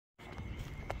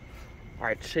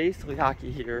Alright, Chase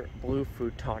Leaki here, Blue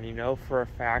Futon. You know for a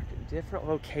fact, different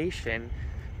location,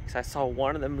 because I saw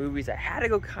one of the movies. I had to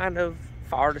go kind of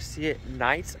far to see it,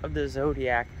 Knights of the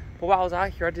Zodiac. But while I was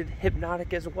out here, I did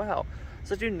Hypnotic as well.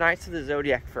 So let's do Knights of the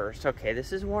Zodiac first. Okay,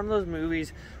 this is one of those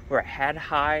movies where it had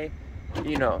high,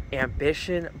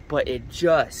 ambition, but it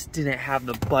just didn't have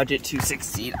the budget to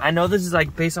succeed. I know this is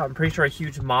like based on, I'm pretty sure, a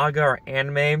huge manga or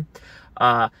anime.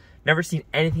 Never seen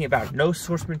anything about it. No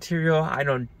source material. I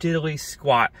don't diddly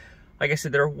squat. Like I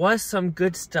said, there was some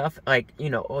good stuff, like,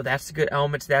 oh, that's good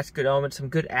elements, some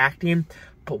good acting.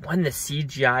 But when the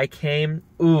CGI came,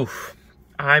 oof.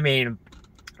 I mean,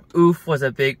 oof was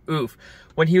a big oof.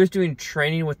 When he was doing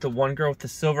training with the one girl with the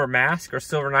silver mask or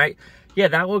silver knight, yeah,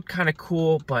 that looked kind of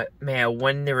cool. But man,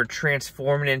 when they were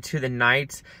transforming into the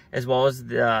knights, as well as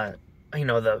the,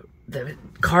 the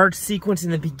card sequence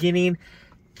in the beginning,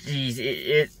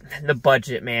 geez, the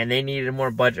budget, man. They needed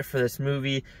more budget for this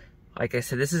movie. Like I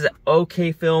said, this is an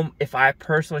okay film. If I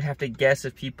personally have to guess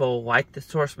if people like the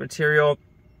source material,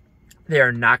 they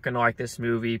are not going to like this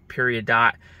movie, period,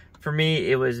 dot. For me,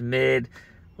 it was mid,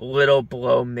 little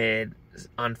below mid,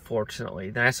 unfortunately.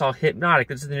 Then I saw Hypnotic.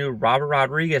 This is the new Robert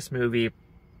Rodriguez movie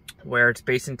where it's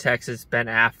based in Texas, Ben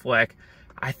Affleck.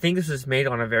 I think this was made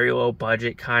on a very low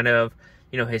budget, kind of,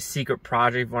 his secret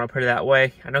project, if you want to put it that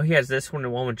way. I know he has this one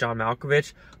and one with John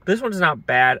Malkovich, but this one's not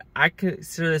bad. I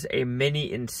consider this a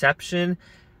mini Inception,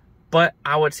 but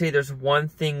I would say there's one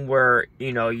thing where,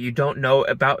 you don't know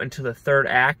about until the third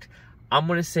act. I'm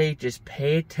going to say just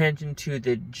pay attention to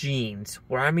the jeans.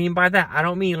 What I mean by that, I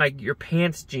don't mean like your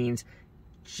pants jeans.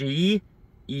 G-E-N-E-S,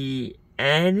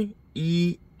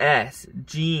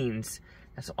 jeans.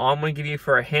 That's all I'm going to give you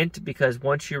for a hint, because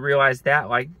once you realize that,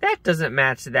 like, that doesn't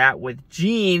match that with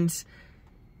jeans,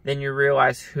 then you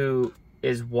realize who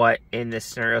is what in this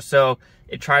scenario. So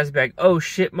it tries to be like, oh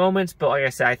shit moments, but like I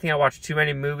said, I think I watched too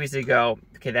many movies ago.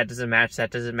 Okay, that doesn't match,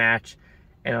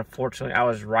 and unfortunately I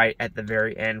was right at the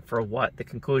very end for what the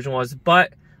conclusion was.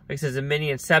 But like I said, it's a mini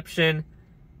Inception.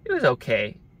 It was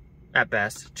okay at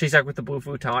best. Chase out with the Blue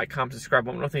Futon. Like, comment, subscribe.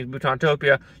 One more thing,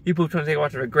 Butontopia. You Buton, take a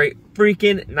watch. Have a great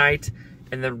freaking night.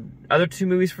 And the other two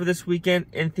movies for this weekend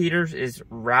in theaters is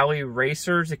Rally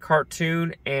Racers, the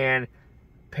cartoon, and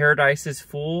Paradise is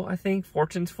Full, I think.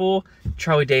 Fortune's Full.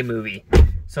 Charlie Day movie.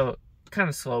 So, kind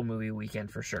of slow movie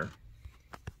weekend for sure.